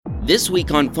This week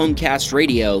on Foamcast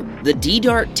Radio, the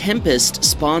D-Dart Tempest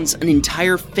spawns an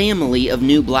entire family of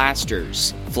new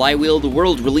blasters. Flywheel the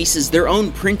World releases their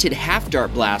own printed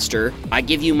half-dart blaster. I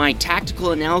give you my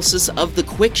tactical analysis of the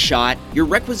Quick Shot. Your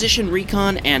requisition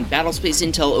recon and battlespace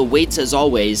intel awaits as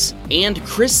always. And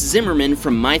Chris Zimmerman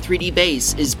from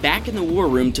My3DBase is back in the war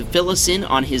room to fill us in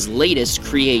on his latest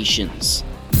creations.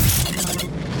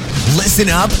 Listen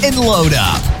up and load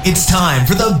up. It's time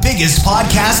for the biggest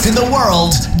podcast in the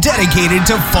world dedicated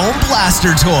to foam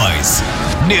blaster toys.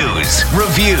 News,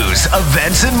 reviews,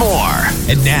 events, and more.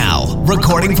 And now,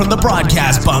 recording from the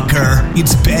broadcast bunker,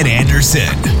 it's Ben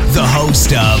Anderson, the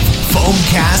host of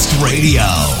Foamcast Radio.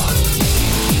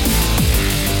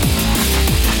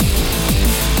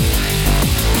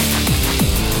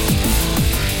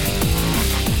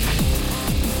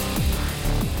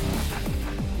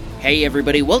 Hey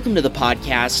everybody, welcome to the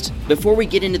podcast. Before we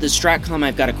get into the StratCom,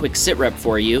 I've got a quick sit rep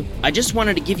for you. I just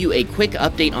wanted to give you a quick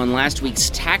update on last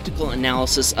week's tactical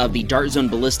analysis of the Dart Zone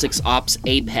Ballistics Ops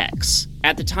Apex.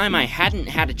 At the time, I hadn't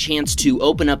had a chance to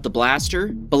open up the blaster,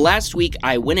 but last week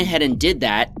I went ahead and did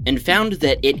that, and found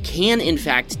that it can in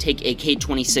fact take a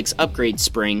K26 upgrade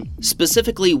spring,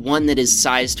 specifically one that is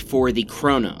sized for the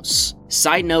Chronos.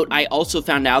 Side note, I also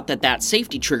found out that that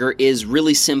safety trigger is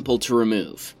really simple to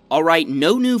remove. Alright,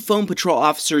 no new Foam Patrol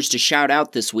officers to shout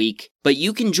out this week, but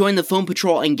you can join the Foam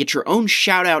Patrol and get your own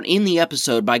shout out in the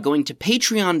episode by going to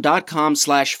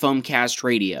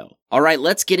patreon.com/foamcastradio. Alright,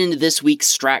 let's get into this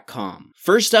week's StratCom.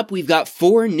 First up, we've got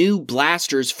 4 new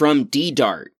blasters from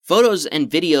D-Dart. Photos and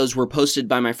videos were posted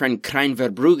by my friend Krijn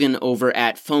Verbruggen over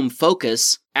at Foam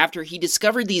Focus after he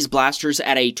discovered these blasters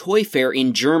at a toy fair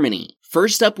in Germany.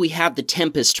 First up, we have the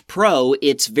Tempest Pro.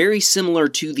 It's very similar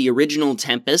to the original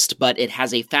Tempest, but it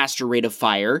has a faster rate of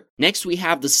fire. Next, we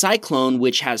have the Cyclone,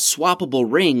 which has swappable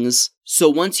rings. So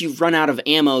once you've run out of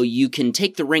ammo, you can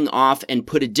take the ring off and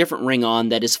put a different ring on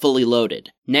that is fully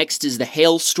loaded. Next is the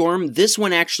Hailstorm. This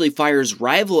one actually fires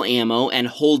rival ammo and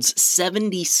holds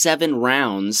 77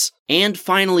 rounds. And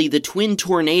finally, the Twin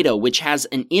Tornado, which has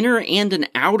an inner and an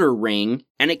outer ring,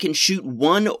 and it can shoot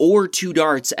 1 or 2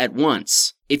 darts at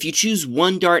once. If you choose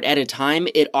 1 dart at a time,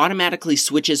 it automatically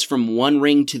switches from one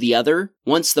ring to the other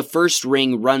once the first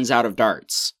ring runs out of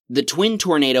darts. The Twin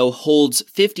Tornado holds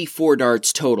 54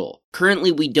 darts total.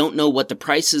 Currently, we don't know what the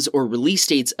prices or release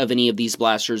dates of any of these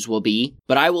blasters will be,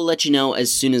 but I will let you know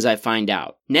as soon as I find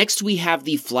out. Next, we have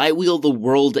the Flywheel the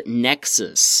World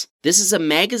Nexus. This is a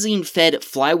magazine-fed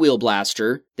flywheel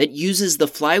blaster that uses the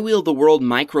Flywheel the World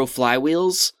micro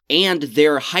flywheels and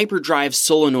their hyperdrive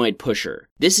solenoid pusher.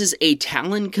 This is a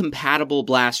Talon-compatible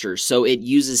blaster, so it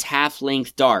uses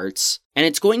half-length darts, and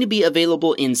it's going to be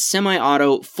available in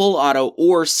semi-auto, full auto,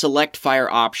 or select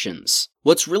fire options.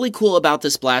 What's really cool about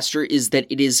this blaster is that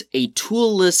it is a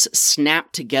toolless,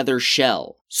 snap-together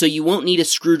shell, so you won't need a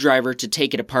screwdriver to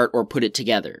take it apart or put it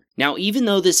together. Now, even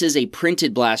though this is a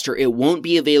printed blaster, it won't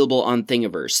be available on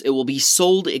Thingiverse. It will be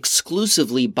sold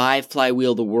exclusively by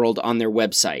Flywheel the World on their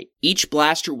website. Each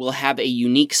blaster will have a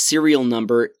unique serial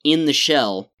number in the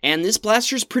shell, and this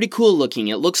blaster is pretty cool looking.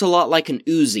 It looks a lot like an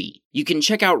Uzi. You can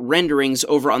check out renderings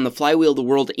over on the Flywheel the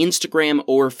World Instagram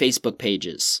or Facebook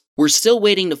pages. We're still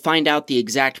waiting to find out the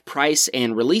exact price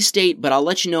and release date, but I'll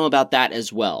let you know about that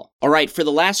as well. Alright, for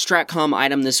the last StratCom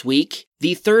item this week,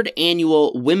 the 3rd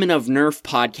annual Women of Nerf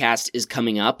podcast is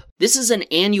coming up. This is an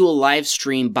annual live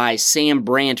stream by Sam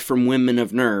Brandt from Women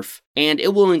of Nerf, and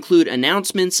it will include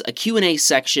announcements, a Q&A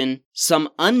section, some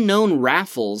unknown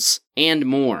raffles, and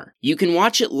more. You can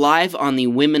watch it live on the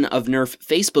Women of Nerf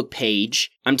Facebook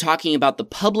page. I'm talking about the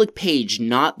public page,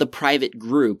 not the private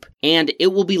group, and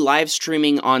it will be live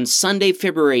streaming on Sunday,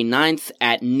 February 9th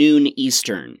at noon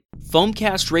Eastern.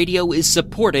 Foamcast Radio is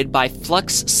supported by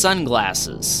Flux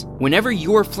Sunglasses. Whenever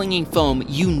you're flinging foam,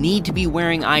 you need to be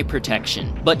wearing eye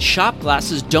protection. But shop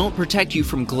glasses don't protect you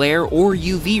from glare or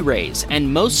UV rays,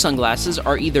 and most sunglasses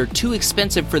are either too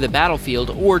expensive for the battlefield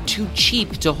or too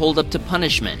cheap to hold up to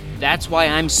punishment. That's why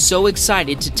I'm so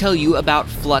excited to tell you about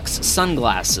Flux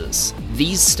Sunglasses.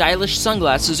 These stylish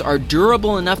sunglasses are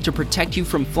durable enough to protect you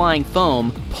from flying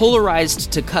foam,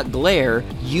 polarized to cut glare,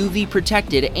 UV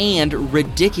protected, and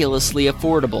ridiculously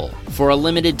affordable. For a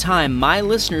limited time, my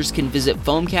listeners can visit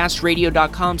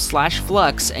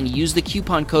foamcastradio.com/flux and use the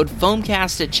coupon code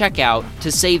FOAMCAST at checkout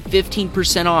to save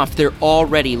 15% off their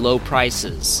already low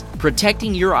prices.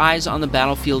 Protecting your eyes on the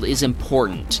battlefield is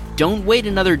important. Don't wait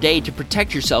another day to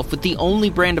protect yourself with the only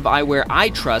brand of eyewear I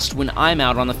trust when I'm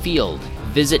out on the field.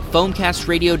 Visit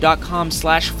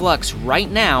foamcastradio.com/flux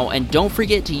right now and don't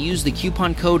forget to use the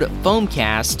coupon code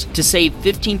FOAMCAST to save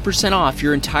 15% off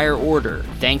your entire order.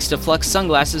 Thanks to Flux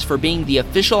Sunglasses for being the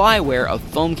official eyewear of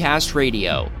Foamcast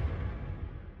Radio.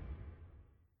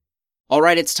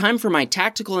 Alright, it's time for my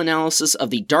tactical analysis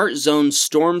of the Dart Zone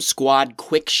Storm Squad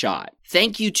Quick Shot.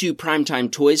 Thank you to Primetime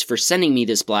Toys for sending me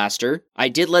this blaster. I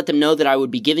did let them know that I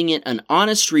would be giving it an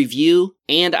honest review,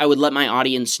 and I would let my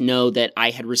audience know that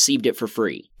I had received it for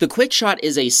free. The Quick Shot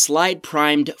is a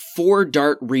slide-primed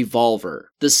 4-dart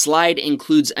revolver. The slide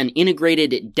includes an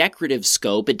integrated decorative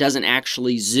scope. It doesn't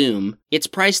actually zoom. It's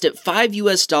priced at $5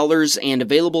 US and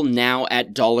available now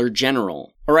at Dollar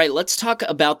General. Alright, let's talk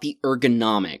about the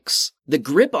ergonomics. The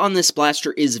grip on this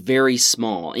blaster is very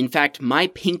small. In fact, my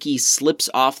pinky slips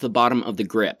off the bottom of the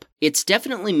grip. It's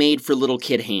definitely made for little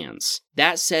kid hands.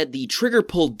 That said, the trigger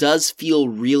pull does feel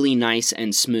really nice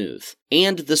and smooth.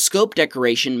 And the scope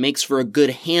decoration makes for a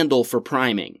good handle for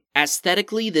priming.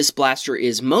 Aesthetically, this blaster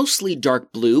is mostly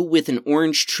dark blue with an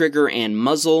orange trigger and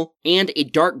muzzle, and a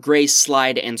dark gray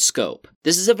slide and scope.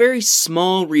 This is a very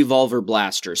small revolver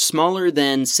blaster, smaller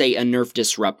than, say, a Nerf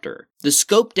Disruptor. The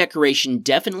scope decoration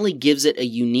definitely gives it a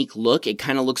unique look. It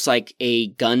kind of looks like a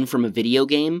gun from a video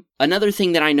game. Another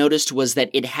thing that I noticed was that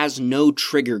it has no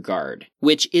trigger guard,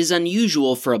 which is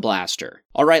unusual for a blaster.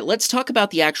 Alright, let's talk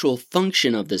about the actual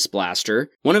function of this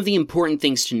blaster. One of the important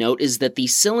things to note is that the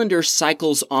cylinder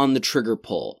cycles on the trigger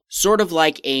pull, sort of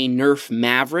like a Nerf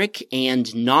Maverick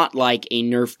and not like a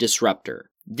Nerf Disruptor.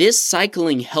 This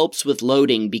cycling helps with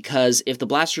loading because if the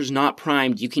blaster's not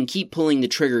primed, you can keep pulling the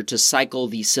trigger to cycle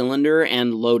the cylinder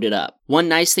and load it up. One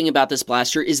nice thing about this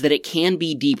blaster is that it can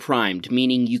be deprimed,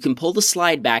 meaning you can pull the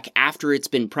slide back after it's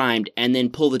been primed and then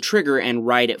pull the trigger and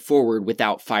ride it forward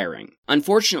without firing.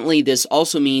 Unfortunately, this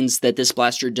also means that this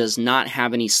blaster does not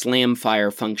have any slam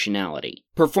fire functionality.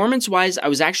 Performance-wise, I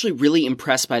was actually really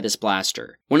impressed by this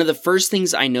blaster. One of the first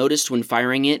things I noticed when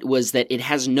firing it was that it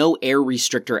has no air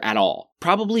restrictor at all.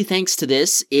 Probably thanks to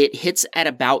this, it hits at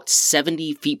about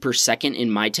 70 feet per second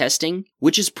in my testing,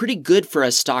 which is pretty good for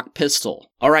a stock pistol.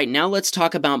 Alright, now let's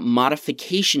talk about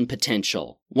modification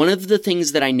potential. One of the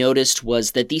things that I noticed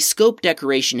was that the scope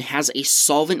decoration has a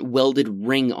solvent welded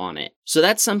ring on it. So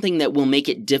that's something that will make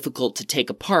it difficult to take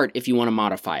apart if you want to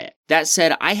modify it. That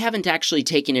said, I haven't actually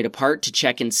taken it apart to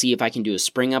check and see if I can do a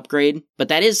spring upgrade, but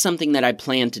that is something that I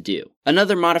plan to do.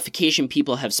 Another modification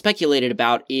people have speculated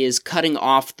about is cutting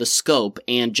off the scope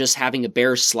and just having a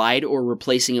bare slide or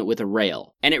replacing it with a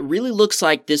rail. And it really looks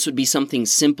like this would be something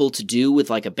simple to do with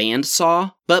like a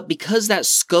bandsaw, but because that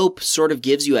scope sort of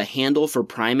gives you a handle for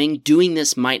priming, doing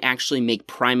this might actually make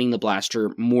priming the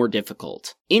blaster more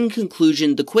difficult. In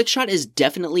conclusion, the Quick Shot is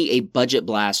definitely a budget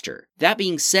blaster. That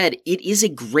being said, it is a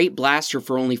great blaster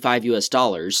for only $5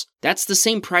 US. That's the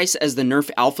same price as the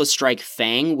Nerf Alpha Strike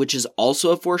Fang, which is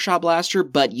also a 4-shot blaster,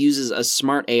 but uses a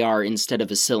smart AR instead of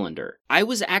a cylinder. I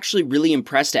was actually really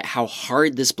impressed at how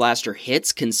hard this blaster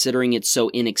hits, considering it's so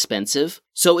inexpensive.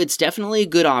 So it's definitely a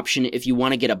good option if you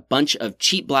want to get a bunch of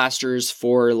cheap blasters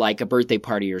for like a birthday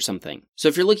party or something. So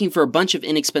if you're looking for a bunch of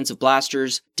inexpensive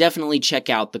blasters, definitely check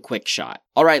out the Quick Shot.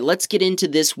 Alright, let's get into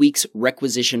this week's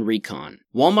Requisition Recon.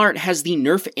 Walmart has the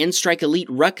Nerf N-Strike Elite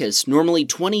Ruckus, normally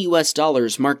 $20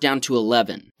 US, marked down to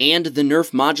 $11. And the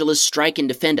Nerf Modulus Strike and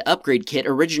Defend Upgrade Kit,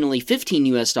 originally $15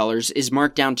 US, is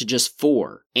marked down to just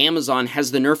 $4. Amazon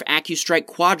has the Nerf AccuStrike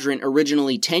Quadrant,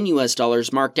 originally $10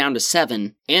 US, marked down to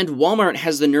 $7. And Walmart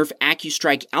has the Nerf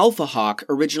AccuStrike Alpha Hawk,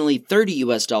 originally $30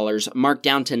 US, marked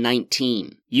down to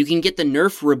 $19. You can get the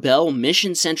Nerf Rebel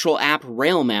Mission Central app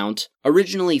rail mount,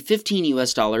 originally $15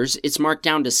 US, it's marked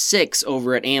down to $6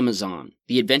 over at Amazon.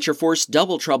 The Adventure Force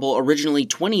Double Trouble, originally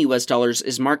 $20 US,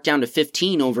 is marked down to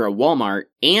 $15 over at Walmart.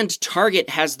 And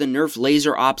Target has the Nerf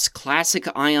Laser Ops Classic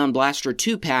Ion Blaster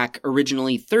 2-pack,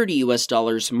 originally $30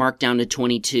 US, marked down to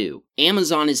 $22.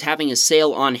 Amazon is having a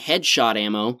sale on headshot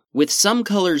ammo, with some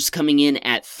colors coming in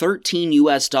at $13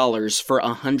 US for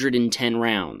 110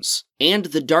 rounds. And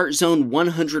the Dart Zone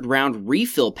 100 round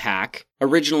refill pack,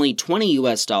 originally $20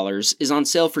 US, is on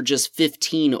sale for just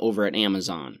 $15 over at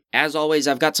Amazon. As always,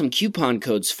 I've got some coupon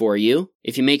codes for you.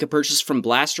 If you make a purchase from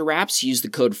Blaster Wraps, use the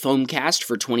code FOAMCAST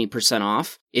for 20%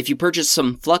 off. If you purchase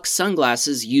some Flux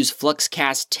sunglasses, use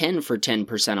FluxCast10 for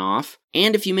 10% off.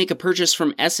 And if you make a purchase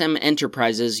from SM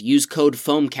Enterprises, use code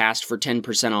FOAMCAST for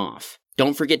 10% off.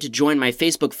 Don't forget to join my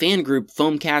Facebook fan group,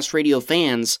 Foamcast Radio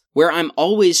Fans, where I'm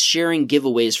always sharing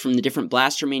giveaways from the different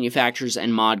blaster manufacturers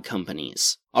and mod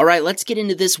companies. Alright, let's get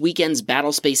into this weekend's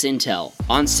Battlespace Intel.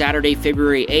 On Saturday,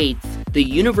 February 8th, the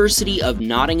University of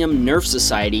Nottingham Nerf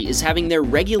Society is having their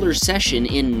regular session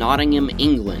in Nottingham,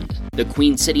 England. The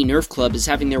Queen City Nerf Club is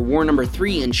having their War Number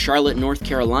 3 in Charlotte, North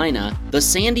Carolina. The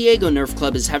San Diego Nerf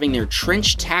Club is having their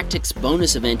Trench Tactics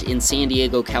bonus event in San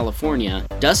Diego, California.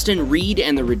 Dustin Reed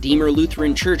and the Redeemer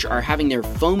Lutheran Church are having their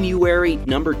Foamuary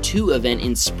Number 2 event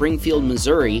in Springfield,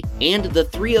 Missouri. And the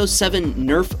 307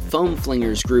 Nerf Foam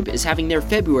Flingers group is having their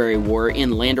February War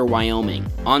in Lander, Wyoming.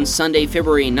 On Sunday,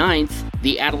 February 9th,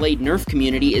 the Adelaide Nerf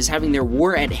community is having their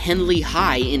war at Henley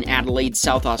High in Adelaide,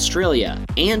 South Australia.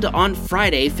 And on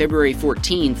Friday, February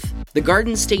 14th, the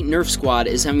Garden State Nerf Squad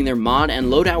is having their mod and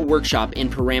loadout workshop in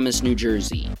Paramus, New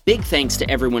Jersey. Big thanks to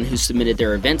everyone who submitted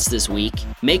their events this week.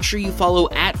 Make sure you follow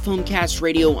 @Foamcast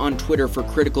Radio on Twitter for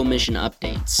critical mission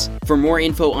updates. For more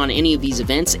info on any of these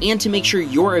events and to make sure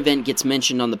your event gets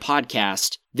mentioned on the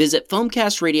podcast, visit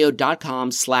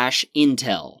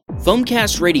foamcastradio.com/intel.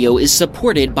 Foamcast Radio is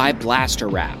supported by Blaster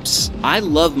Wraps. I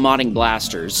love modding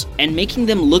blasters, and making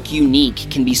them look unique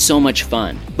can be so much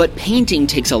fun. But painting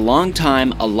takes a long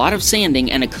time, a lot of sanding,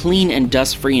 and a clean and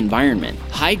dust-free environment.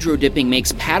 Hydro dipping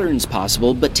makes patterns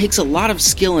possible, but takes a lot of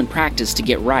skill and practice to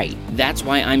get right. That's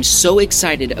why I'm so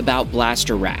excited about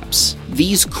Blaster Wraps.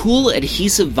 These cool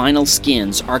adhesive vinyl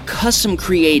skins are custom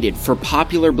created for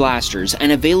popular blasters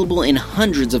and available in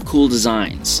hundreds of cool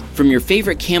designs. From your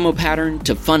favorite camo pattern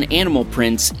to fun animal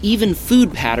prints, even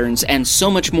food patterns, and so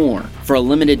much more. For a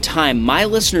limited time, my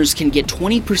listeners can get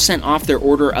 20% off their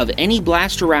order of any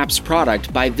Blaster Wraps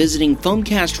product by visiting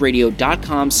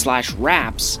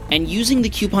foamcastradio.com/wraps and using the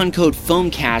coupon code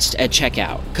FOAMCAST at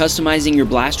checkout. Customizing your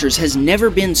blasters has never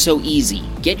been so easy.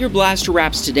 Get your Blaster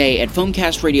Wraps today at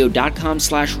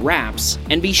foamcastradio.com/wraps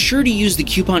and be sure to use the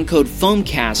coupon code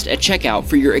FOAMCAST at checkout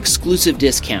for your exclusive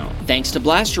discount. Thanks to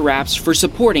Blaster Wraps for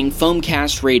supporting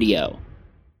Foamcast Radio.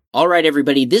 Alright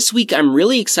everybody, this week I'm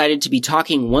really excited to be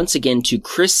talking once again to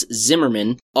Chris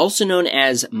Zimmerman, also known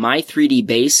as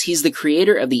My3DBase. He's the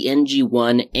creator of the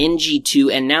NG1,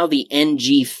 NG2, and now the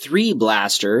NG3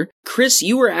 blaster. Chris,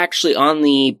 you were actually on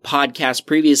the podcast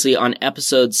previously on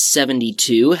episode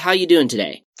 72. How you doing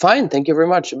today? Fine, thank you very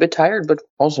much. A bit tired, but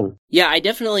awesome. Yeah, I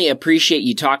definitely appreciate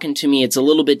you talking to me. It's a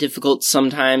little bit difficult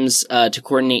sometimes to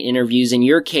coordinate interviews. In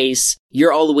your case,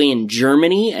 you're all the way in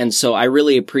Germany, and so I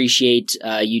really appreciate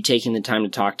you taking the time to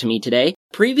talk to me today.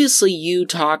 Previously, you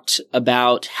talked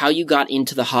about how you got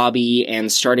into the hobby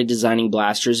and started designing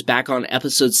blasters back on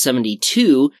episode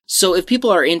 72. So if people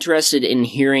are interested in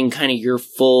hearing kind of your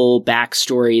full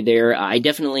backstory there, I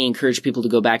definitely encourage people to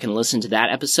go back and listen to that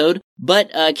episode.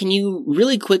 But can you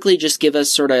really quickly just give us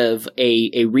sort of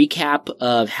a recap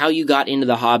of how you got into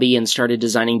the hobby and started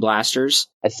designing blasters?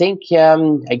 I think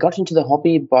I got into the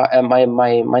hobby by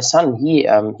my son. He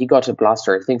got a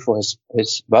blaster, I think, for his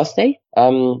birthday.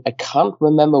 I can't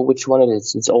remember which one it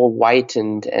is. It's all white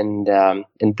and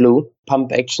blue,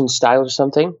 pump action style or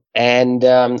something. And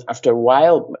after a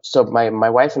while, so my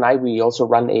wife and I, we also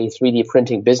run a 3D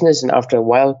printing business. And after a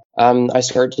while, I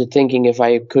started thinking if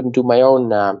I couldn't do my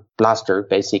own blaster,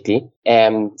 basically,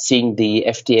 and seeing the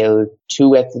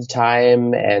FDL2 at the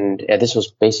time. And this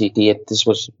was basically it. This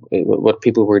was what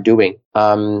people were doing.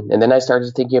 And then I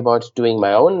started thinking about doing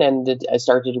my own, and I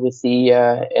started with the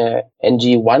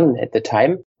NG1 at the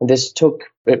time. And this took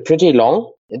pretty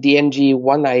long. The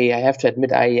NG1, I have to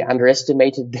admit, I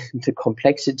underestimated the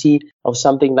complexity of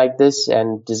something like this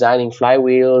and designing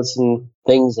flywheels and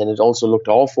things. And it also looked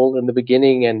awful in the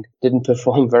beginning and didn't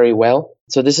perform very well.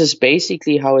 So this is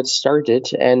basically how it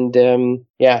started. And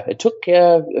it took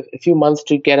a few months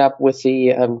to get up with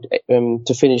the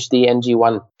to finish the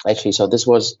NG1, actually. So this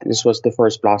was the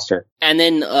first blaster. And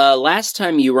then last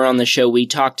time you were on the show, we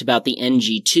talked about the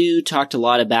NG2, talked a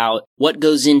lot about what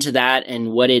goes into that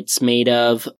and what it's made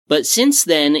of. But since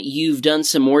then, you've done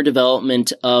some more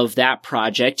development of that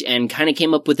project and kind of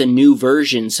came up with a new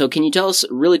version. So can you tell us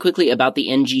really quickly about the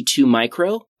NG2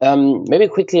 Micro? Maybe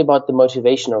quickly about the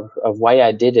motivation of why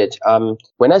I did it.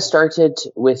 When I started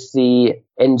with the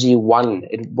NG1,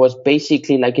 it was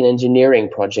basically like an engineering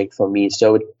project for me.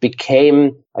 So it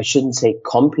became, I shouldn't say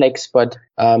complex, but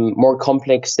more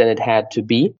complex than it had to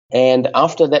be. And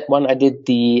after that one, I did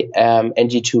the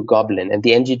NG2 Goblin. And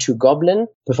the NG2 Goblin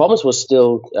performance was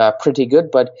still pretty good,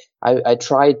 but I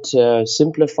tried to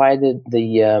simplify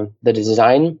the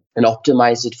design and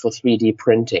optimize it for 3D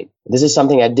printing. This is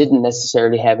something I didn't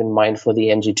necessarily have in mind for the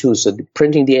NG2. So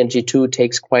printing the NG2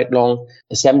 takes quite long.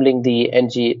 Assembling the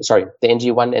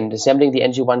NG1 and assembling the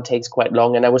NG1 takes quite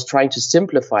long. And I was trying to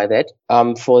simplify that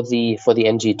for the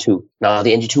NG2. Now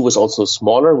the NG2 was also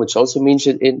smaller, which also means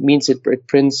it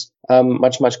prints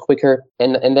much quicker.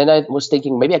 And then I was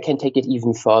thinking maybe I can take it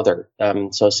even further.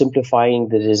 So simplifying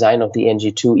the design of the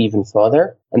NG2 even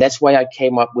further. And that's why I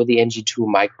came up with the NG2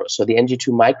 Micro. So the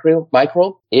NG2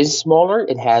 Micro is smaller.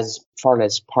 It has far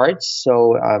less parts.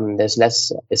 So there's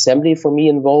less assembly for me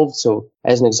involved. So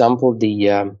as an example,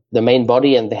 the main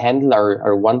body and the handle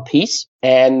are one piece.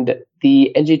 And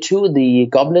the NG2, the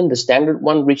Goblin, the standard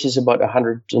one, reaches about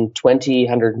 120,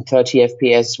 130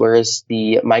 FPS, whereas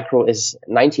the Micro is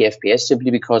 90 FPS,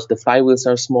 simply because the flywheels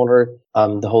are smaller.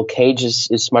 The whole cage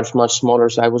is much smaller.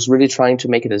 So I was really trying to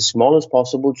make it as small as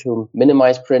possible to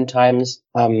minimize print times,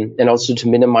 and also to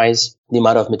minimize the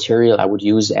amount of material I would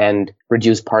use and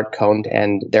reduce part count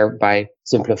and thereby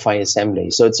simplify assembly.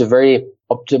 So it's a very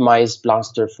optimized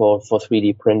blaster for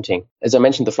 3D printing. As I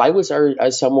mentioned, the flywheels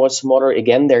are somewhat smaller.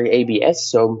 Again, they're ABS.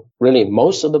 So really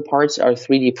most of the parts are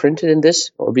 3D printed in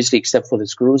this, obviously except for the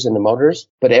screws and the motors,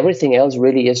 but everything else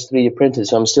really is 3D printed.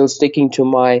 So I'm still sticking to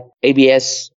my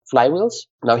ABS flywheels.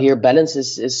 Now here, balance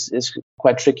is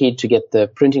quite tricky to get the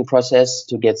printing process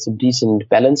to get some decent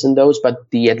balance in those. But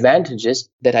the advantage is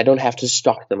that I don't have to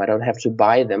stock them. I don't have to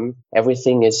buy them.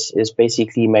 Everything is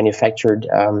basically manufactured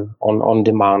on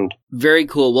demand. Very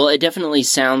cool. Well, it definitely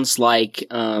sounds like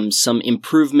some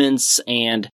improvements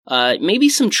and maybe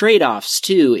some trade-offs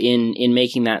too in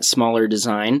making that smaller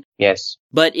design. Yes.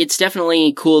 But it's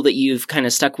definitely cool that you've kind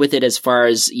of stuck with it as far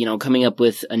as, coming up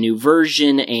with a new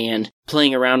version and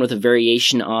playing around with a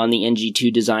variation on the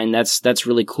NG2 design. That's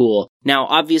really cool. Now,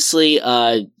 obviously,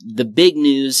 the big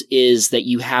news is that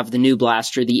you have the new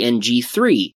blaster, the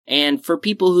NG3. And for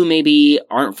people who maybe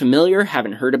aren't familiar,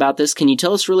 haven't heard about this, can you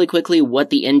tell us really quickly what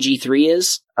the NG3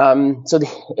 is? So the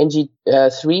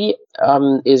NG3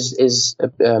 is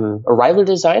a rival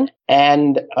design,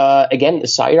 and again a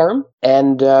sidearm,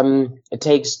 and it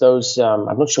takes those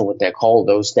I'm not sure what they're called,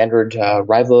 those standard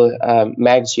rival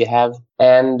mags you have.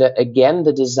 And again,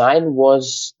 the design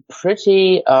was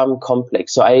pretty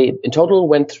complex. So I in total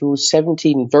went through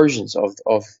 17 versions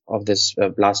of this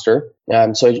blaster.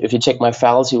 So if you check my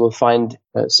files, you will find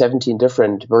 17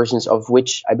 different versions, of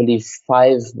which I believe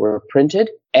 5 were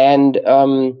printed. And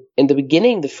in the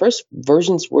beginning, the first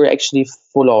versions were actually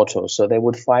full auto. So they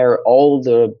would fire all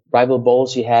the rival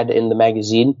balls you had in the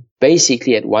magazine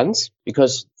basically at once,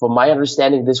 because from my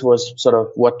understanding, this was sort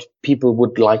of what people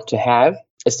would like to have.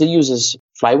 It still uses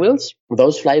flywheels.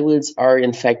 Those flywheels are,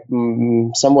 in fact,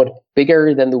 somewhat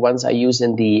bigger than the ones I use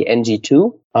in the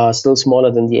NG2, still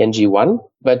smaller than the NG1.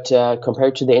 But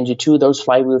compared to the NG2, those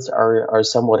flywheels are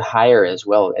somewhat higher as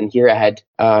well. And here I had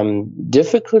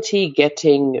difficulty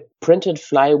getting printed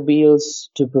flywheels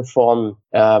to perform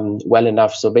well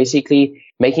enough. So basically,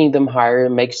 making them higher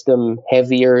makes them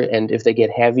heavier, and if they get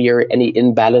heavier, any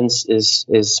imbalance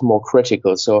is more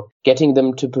critical. So getting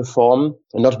them to perform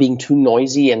and not being too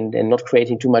noisy and not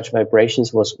creating too much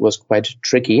vibrations was quite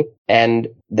tricky. And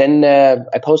then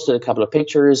I posted a couple of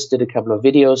pictures, did a couple of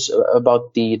videos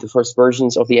about the first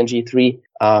versions of the NG3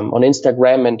 on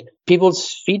Instagram, and people's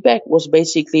feedback was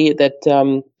basically that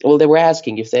they were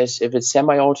asking if it's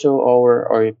semi-auto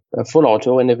or full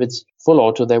auto, and if it's full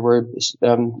auto, they were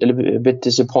a bit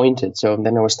disappointed. So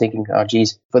then I was thinking, oh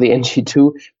geez, for the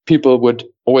NG2, people would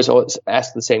always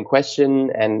ask the same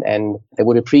question, and they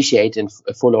would appreciate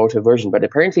a full auto version. But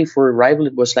apparently for Rival,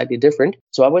 it was slightly different.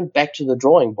 So I went back to the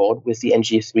drawing board with the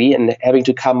NG3 and having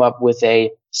to come up with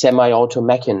a semi-auto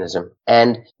mechanism.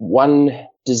 And one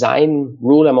design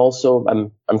rule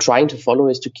I'm trying to follow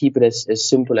is to keep it as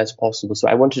simple as possible. So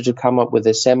I wanted to come up with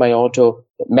a semi-auto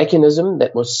mechanism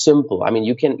that was simple. I mean,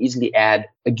 you can easily add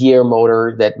a gear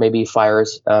motor that maybe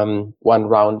fires 1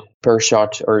 round per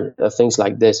shot or things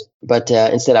like this. But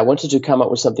instead, I wanted to come up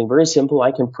with something very simple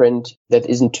I can print that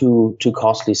isn't too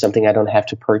costly, something I don't have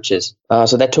to purchase.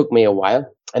 So that took me a while.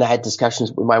 And I had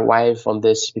discussions with my wife on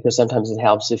this, because sometimes it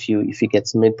helps if you get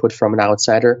some input from an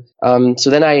outsider. So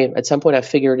then at some point I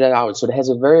figured it out. So it has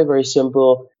a very, very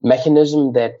simple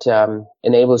mechanism that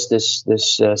enables this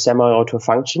semi-auto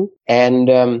function,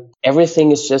 and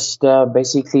everything is just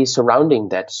basically surrounding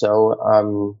that.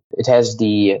 So it has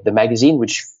the magazine,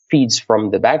 which feeds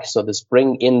from the back. So the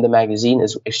spring in the magazine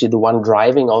is actually the one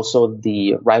driving also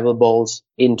the rival balls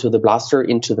into the blaster,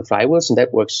 into the flywheels, and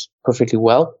that works perfectly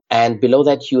well. And below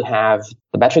that, you have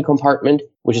the battery compartment,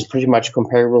 which is pretty much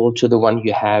comparable to the one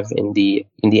you have in the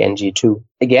NG2.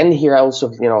 Again, here I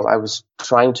also, I was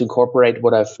trying to incorporate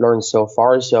what I've learned so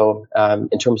far. So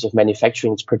in terms of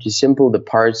manufacturing, it's pretty simple. The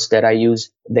parts that I use,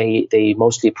 they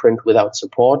mostly print without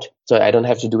support. So I don't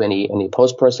have to do any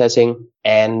post-processing.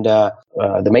 And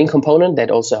the main component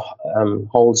that also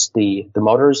holds the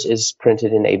motors is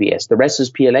printed in ABS. The rest is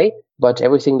PLA, but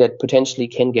everything that potentially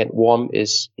can get warm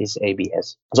is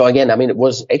ABS. So again, I mean, it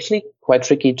was actually quite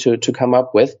tricky to come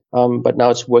up with, but now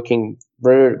it's working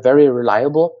very, very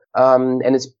reliable.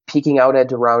 And it's peaking out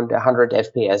at around 100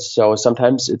 FPS. So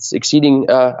sometimes it's exceeding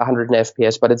 100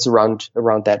 FPS, but it's around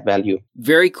that value.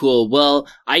 Very cool. Well,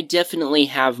 I definitely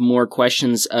have more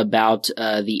questions about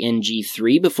the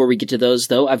NG3. Before we get to those,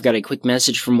 though, I've got a quick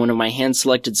message from one of my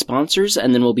hand-selected sponsors,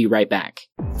 and then we'll be right back.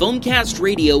 Foamcast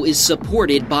Radio is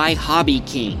supported by Hobby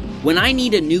King. When I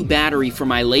need a new battery for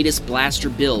my latest blaster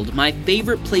build, my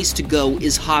favorite place to go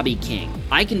is Hobby King.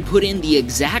 I can put in the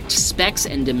exact specs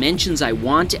and dimensions I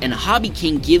want, and Hobby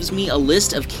King gives me a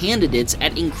list of candidates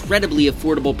at incredibly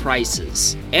affordable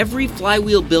prices. Every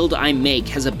flywheel build I make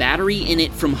has a battery in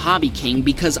it from Hobby King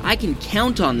because I can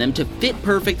count on them to fit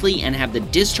perfectly and have the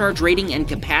discharge rating and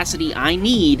capacity I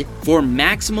need for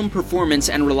maximum performance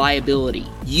and reliability.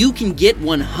 You can get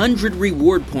 100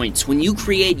 reward points when you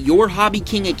create your Hobby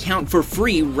King account for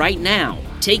free right now.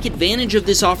 Take advantage of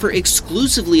this offer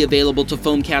exclusively available to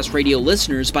Foamcast Radio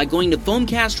listeners by going to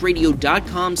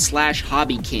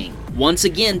foamcastradio.com/hobbyking. Once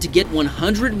again, to get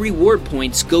 100 reward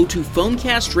points, go to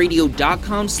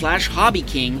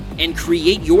foamcastradio.com/hobbyking and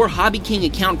create your Hobby King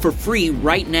account for free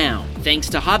right now. Thanks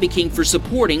to Hobby King for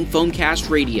supporting Foamcast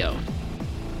Radio.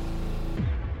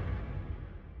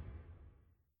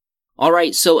 All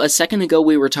right, so a second ago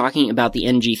we were talking about the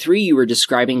NG3. You were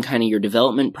describing kind of your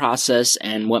development process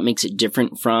and what makes it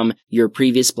different from your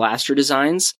previous blaster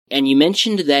designs. And you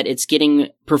mentioned that it's getting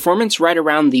performance right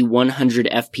around the 100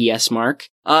 FPS mark.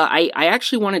 I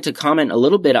actually wanted to comment a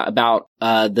little bit about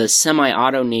the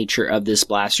semi-auto nature of this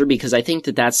blaster because I think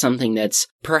that that's something that's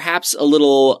perhaps a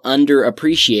little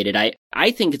underappreciated.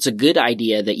 I think it's a good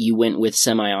idea that you went with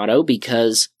semi-auto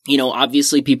because,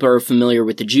 obviously people are familiar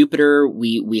with the Jupiter.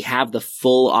 We have the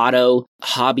full auto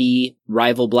hobby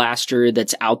rival blaster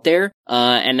that's out there.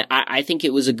 And I think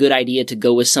it was a good idea to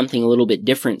go with something a little bit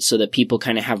different so that people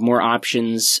kind of have more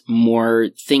options, more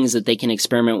things that they can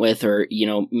experiment with or,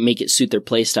 make it suit their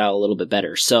playstyle a little bit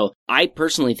better. So I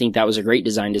personally think that was a great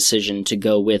design decision to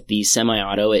go with the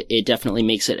semi-auto. It definitely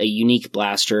makes it a unique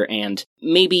blaster and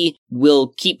maybe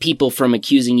will keep people from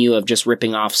accusing you of just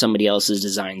ripping off somebody else's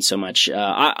design so much.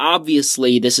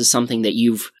 Obviously, this is something that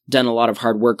you've done a lot of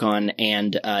hard work on,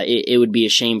 and it would be a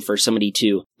shame for somebody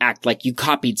to act like you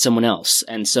copied someone else.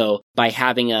 And so by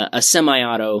having a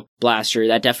semi-auto blaster,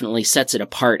 that definitely sets it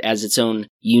apart as its own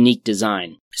unique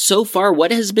design. So far,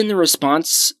 what has been the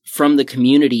response from the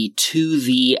community to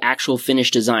the actual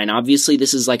finished design? Obviously,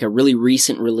 this is like a really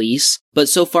recent release, but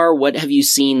so far, what have you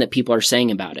seen that people are saying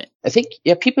about it? I think,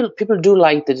 people do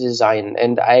like the design,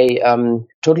 and I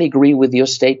totally agree with your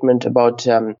statement about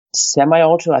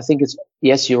semi-auto. I think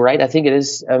yes, you're right. I think it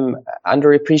is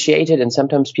underappreciated, and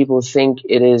sometimes people think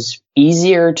it is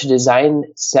easier to design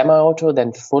semi-auto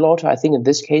than full auto. I think in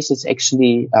this case, it's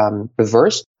actually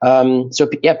reversed.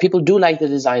 People do like the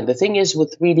design. The thing is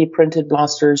with 3D printed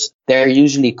blasters, they're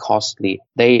usually costly.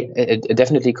 They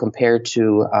definitely compared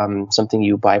to something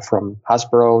you buy from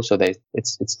Hasbro, so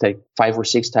it's like 5 or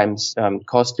 6 times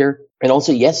costlier. And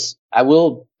also, yes, I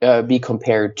will be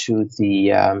compared to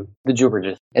the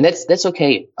Jupiter, and that's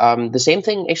okay. The same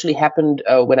thing actually happened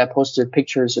when I posted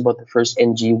pictures about the first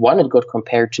NG1. It got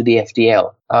compared to the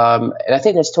FDL, and I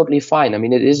think that's totally fine. I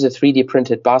mean, it is a 3D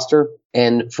printed blaster,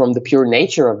 and from the pure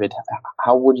nature of it,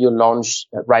 how would you launch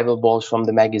rival balls from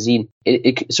the magazine?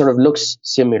 It sort of looks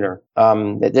similar.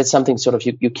 That's something sort of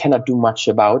you cannot do much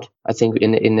about, I think,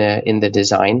 in the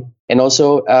design. And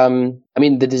also,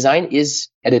 the design is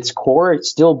at its core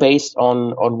still based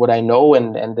on what I know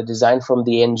and the design from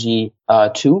the NG2.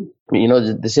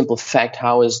 The simple fact,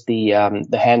 how is the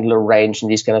handler range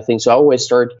and these kind of things. So I always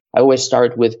start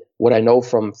with what I know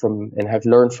from and have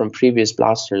learned from previous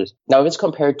blasters. Now, if it's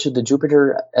compared to the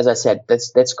Jupiter, as I said,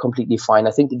 that's completely fine.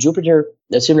 I think the Jupiter,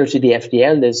 similar to the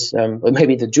FDL, is or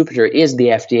maybe the Jupiter is the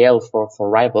FDL for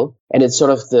rival, and it's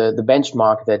sort of the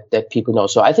benchmark that people know.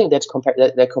 So I think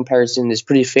that comparison is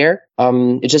pretty fair.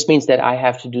 It just means that I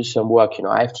have to do some work.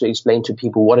 I have to explain to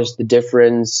people what is the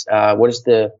difference, what is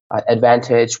the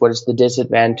advantage, what is the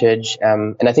disadvantage,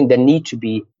 and I think there need to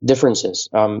be differences.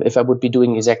 If I would be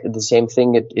doing exactly the same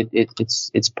thing, it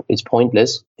it's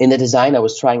pointless. In the design, I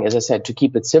was trying, as I said, to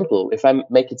keep it simple. If I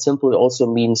make it simple, it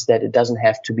also means that it doesn't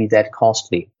have to be that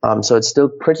costly. So it's still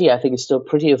pretty. I think it's still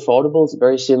pretty affordable. It's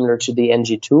very similar to the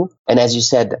NG2. And as you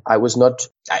said, I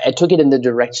took it in the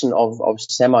direction of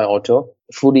semi-auto,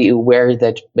 fully aware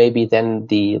that maybe then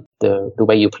the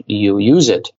way you use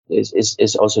it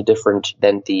is also different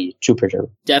than the Jupiter.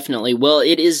 Definitely. Well,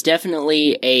 it is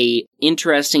definitely a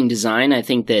interesting design. I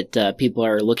think that people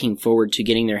are looking forward to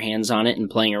getting their hands on it and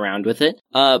playing around with it.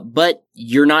 But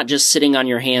you're not just sitting on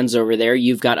your hands over there.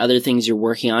 You've got other things you're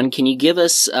working on. Can you give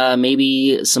us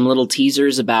maybe some little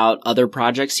teasers about other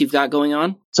projects you've got going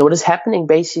on? So what is happening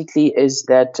basically is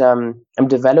that I'm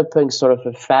developing sort of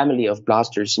a family of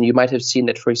blasters, and you might have seen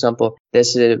that, for example,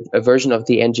 there's a version of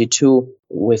the NG2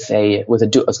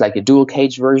 it's like a dual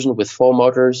cage version with 4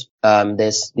 motors.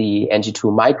 There's the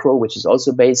NG2 Micro, which is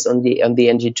also based on the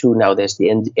NG2. Now there's the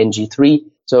NG3.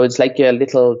 So it's like a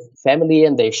little family,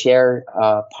 and they share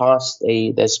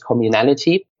there's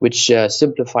communality, which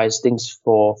simplifies things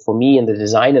for me in the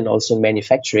design and also in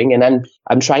manufacturing. And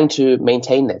I'm trying to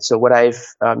maintain that. So what I've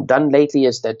done lately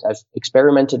is that I've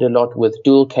experimented a lot with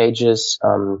dual cages,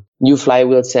 new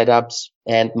flywheel setups,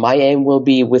 and my aim will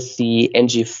be with the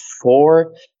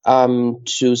NG4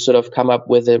 to sort of come up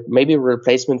with maybe a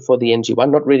replacement for the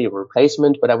NG1. Not really a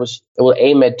replacement, but I will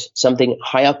aim at something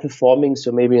higher performing,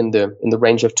 so maybe in the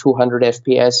range of 200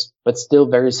 FPS, but still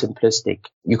very simplistic.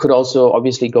 You could also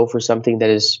obviously go for something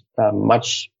that is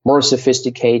much more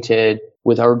sophisticated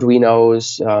with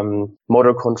Arduinos,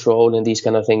 motor control and these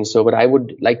kind of things. So, but I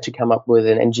would like to come up with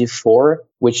an NG4,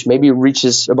 which maybe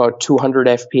reaches about 200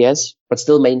 FPS, but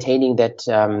still maintaining that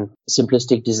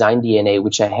simplistic design DNA,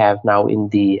 which I have now in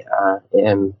the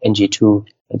NG2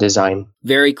 design.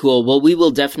 Very cool. Well, we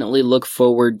will definitely look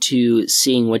forward to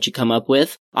seeing what you come up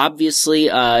with. Obviously,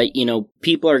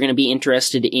 people are going to be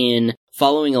interested in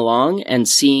following along and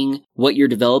seeing what you're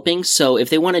developing. So if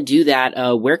they want to do that,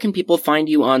 where can people find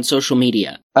you on social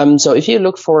media? So if you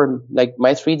look for like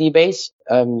my 3D base,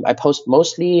 I post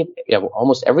mostly,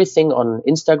 almost everything on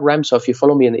Instagram. So if you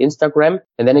follow me on Instagram,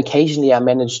 and then occasionally I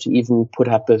manage to even put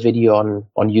up a video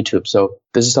on YouTube. So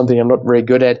this is something I'm not very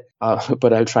good at,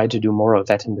 but I'll try to do more of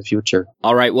that in the future.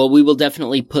 All right. Well, we will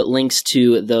definitely put links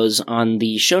to those on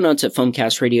the show notes at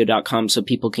foamcastradio.com so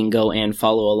people can go and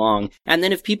follow along. And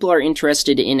then if people are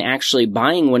interested in actually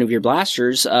buying one of your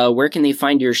blasters, where can they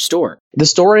find your store? The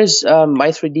store is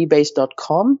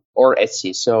my3dbase.com or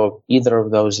Etsy, so either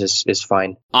of those is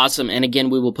fine. Awesome, and again,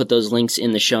 we will put those links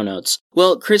in the show notes.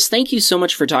 Well, Chris, thank you so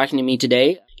much for talking to me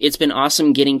today. It's been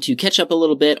awesome getting to catch up a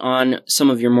little bit on some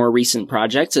of your more recent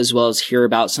projects, as well as hear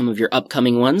about some of your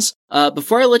upcoming ones.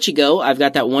 Before I let you go, I've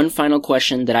got that one final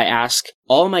question that I ask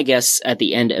all my guests at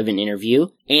the end of an interview.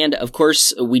 And of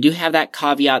course, we do have that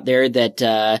caveat there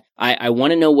that I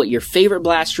want to know what your favorite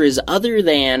blaster is other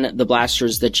than the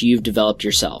blasters that you've developed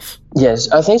yourself. Yes,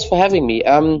 thanks for having me.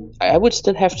 I would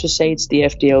still have to say it's the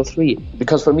FDL3,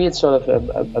 because for me it's sort of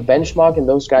a benchmark, and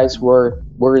those guys were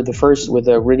the first with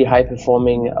a really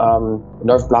high-performing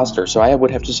Nerf blaster, so I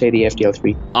would have to say the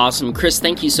FDL3. Awesome. Chris,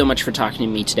 thank you so much for talking to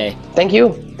me today. Thank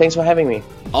you. Thanks for having me.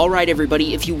 All right,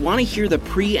 everybody, if you want to hear the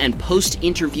pre- and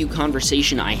post-interview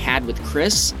conversation I had with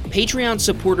Chris, Patreon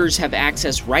supporters have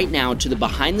access right now to the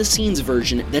behind-the-scenes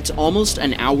version that's almost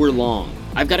an hour long.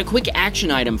 I've got a quick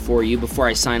action item for you before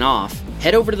I sign off.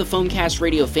 Head over to the Foamcast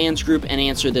Radio fans group and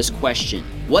answer this question.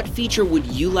 What feature would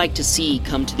you like to see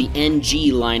come to the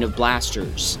NG line of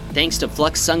blasters? Thanks to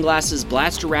Flux Sunglasses,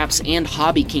 Blaster Wraps, and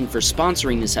Hobby King for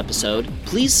sponsoring this episode.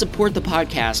 Please support the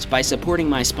podcast by supporting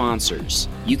my sponsors.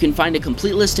 You can find a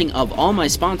complete listing of all my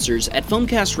sponsors at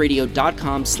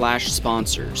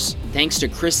foamcastradio.com/sponsors. Thanks to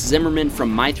Chris Zimmerman from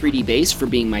My3D for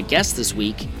being my guest this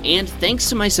week, and thanks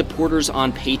to my supporters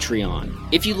on Patreon.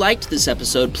 If you liked this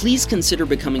episode, please consider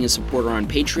becoming a supporter on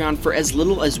Patreon for as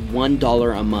little as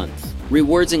 $1 a month.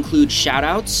 Rewards include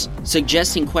shoutouts,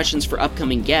 suggesting questions for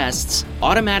upcoming guests,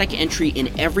 automatic entry in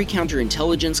every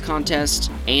counterintelligence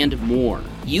contest, and more.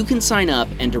 You can sign up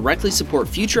and directly support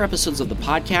future episodes of the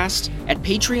podcast at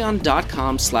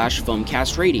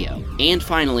patreon.com/foamcastradio. And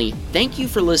finally, thank you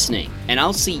for listening, and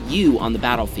I'll see you on the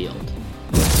battlefield.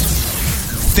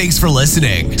 Thanks for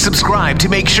listening. Subscribe to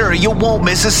make sure you won't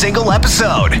miss a single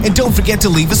episode. And don't forget to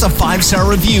leave us a 5-star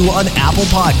review on Apple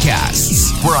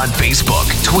Podcasts. We're on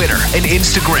Facebook, Twitter, and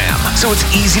Instagram, so it's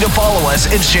easy to follow us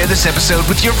and share this episode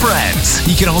with your friends.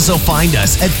 You can also find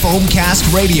us at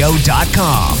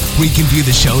foamcastradio.com, where you can view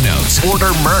the show notes,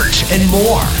 order merch, and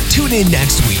more. Tune in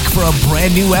next week for a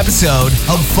brand new episode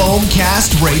of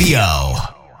Foamcast Radio.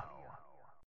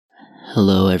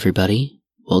 Hello, everybody.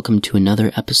 Welcome to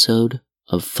another episode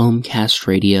of Foamcast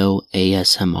Radio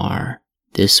ASMR.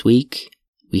 This week,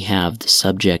 we have the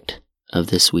subject of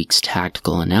this week's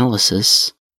tactical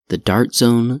analysis, the Dart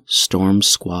Zone Storm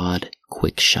Squad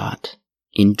Quick Shot.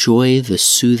 Enjoy the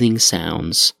soothing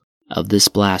sounds of this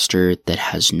blaster that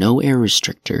has no air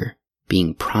restrictor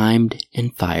being primed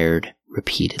and fired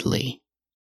repeatedly.